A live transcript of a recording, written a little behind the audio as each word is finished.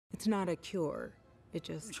It's not a cure. It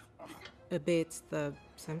just abates the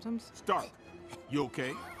symptoms. Stark, you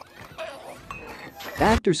okay?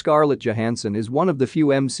 Actor Scarlett Johansson is one of the few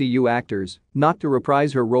MCU actors not to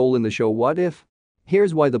reprise her role in the show What If?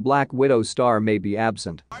 Here's why the Black Widow star may be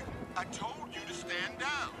absent. I told you to stand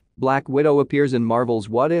down. Black Widow appears in Marvel's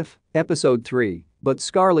What If? Episode 3, but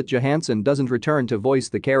Scarlett Johansson doesn't return to voice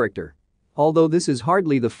the character. Although this is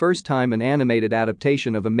hardly the first time an animated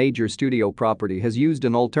adaptation of a major studio property has used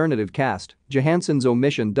an alternative cast, Johansson's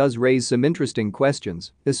omission does raise some interesting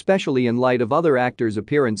questions, especially in light of other actors'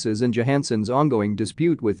 appearances and Johansson's ongoing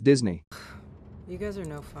dispute with Disney. You guys are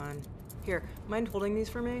no fun. Here, mind holding these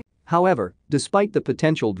for me? However, despite the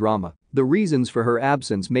potential drama, the reasons for her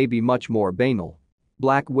absence may be much more banal.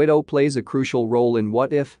 Black Widow plays a crucial role in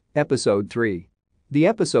What If? Episode 3. The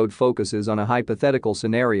episode focuses on a hypothetical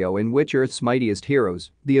scenario in which Earth's mightiest heroes,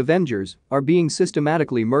 the Avengers, are being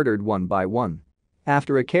systematically murdered one by one.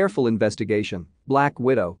 After a careful investigation, Black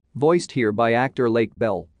Widow, voiced here by actor Lake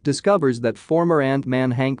Bell, discovers that former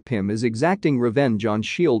Ant-Man Hank Pym is exacting revenge on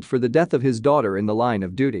S.H.I.E.L.D. for the death of his daughter in the line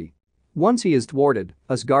of duty. Once he is thwarted,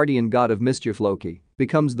 Asgardian god of mischief Loki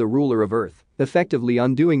becomes the ruler of Earth, effectively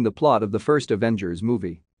undoing the plot of the first Avengers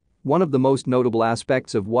movie. One of the most notable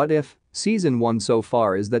aspects of What If? Season 1 so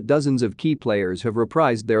far is that dozens of key players have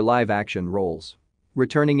reprised their live-action roles.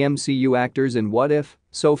 Returning MCU actors in What If?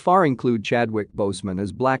 So far include Chadwick Boseman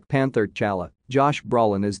as Black Panther T'Challa, Josh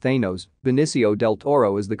Brolin as Thanos, Benicio del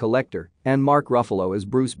Toro as the Collector, and Mark Ruffalo as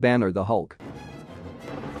Bruce Banner the Hulk.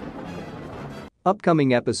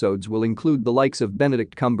 Upcoming episodes will include the likes of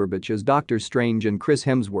Benedict Cumberbatch as Doctor Strange and Chris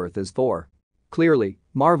Hemsworth as Thor. Clearly,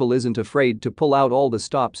 Marvel isn't afraid to pull out all the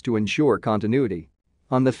stops to ensure continuity.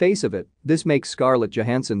 On the face of it, this makes Scarlett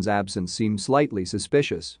Johansson's absence seem slightly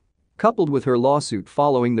suspicious. Coupled with her lawsuit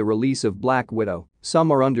following the release of Black Widow,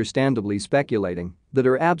 some are understandably speculating that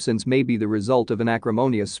her absence may be the result of an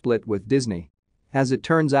acrimonious split with Disney. As it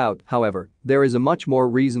turns out, however, there is a much more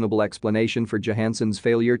reasonable explanation for Johansson's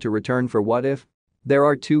failure to return for What If? There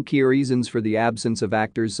are two key reasons for the absence of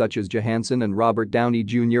actors such as Johansson and Robert Downey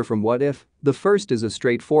Jr. from What If? The first is a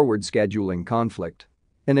straightforward scheduling conflict.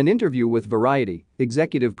 In an interview with Variety,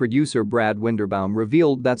 executive producer Brad Winderbaum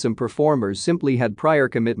revealed that some performers simply had prior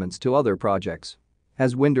commitments to other projects.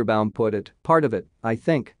 As Winderbaum put it, part of it, I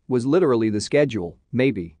think, was literally the schedule,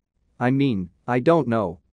 maybe. I don't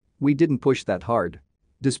know. We didn't push that hard.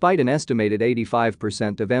 Despite an estimated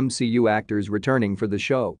 85% of MCU actors returning for the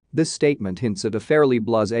show, this statement hints at a fairly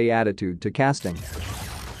blasé attitude to casting.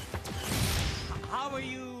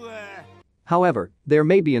 However, there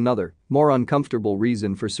may be another, more uncomfortable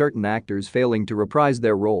reason for certain actors failing to reprise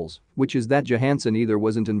their roles, which is that Johansson either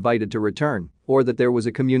wasn't invited to return or that there was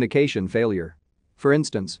a communication failure. For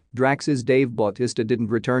instance, Drax's Dave Bautista didn't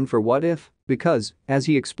return for What If? Because, as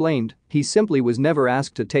he explained, he simply was never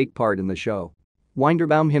asked to take part in the show.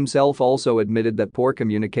 Winderbaum himself also admitted that poor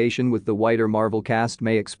communication with the wider Marvel cast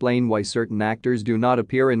may explain why certain actors do not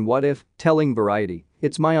appear in What If, telling Variety,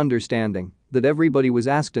 "It's my understanding that everybody was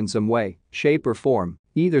asked in some way, shape or form,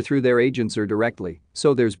 either through their agents or directly,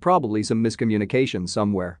 so there's probably some miscommunication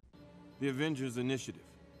somewhere." The Avengers initiative.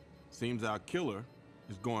 Seems our killer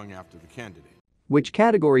is going after the candidate. Which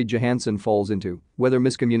category Johansson falls into, whether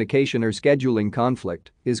miscommunication or scheduling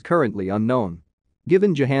conflict, is currently unknown.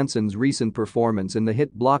 Given Johansson's recent performance in the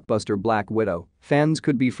hit blockbuster Black Widow, fans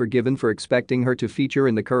could be forgiven for expecting her to feature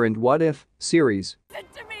in the current What If? Series.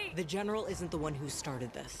 The general isn't the one who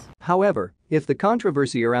started this. However, if the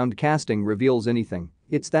controversy around casting reveals anything,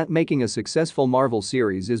 it's that making a successful Marvel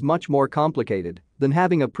series is much more complicated than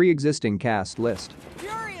having a pre-existing cast list.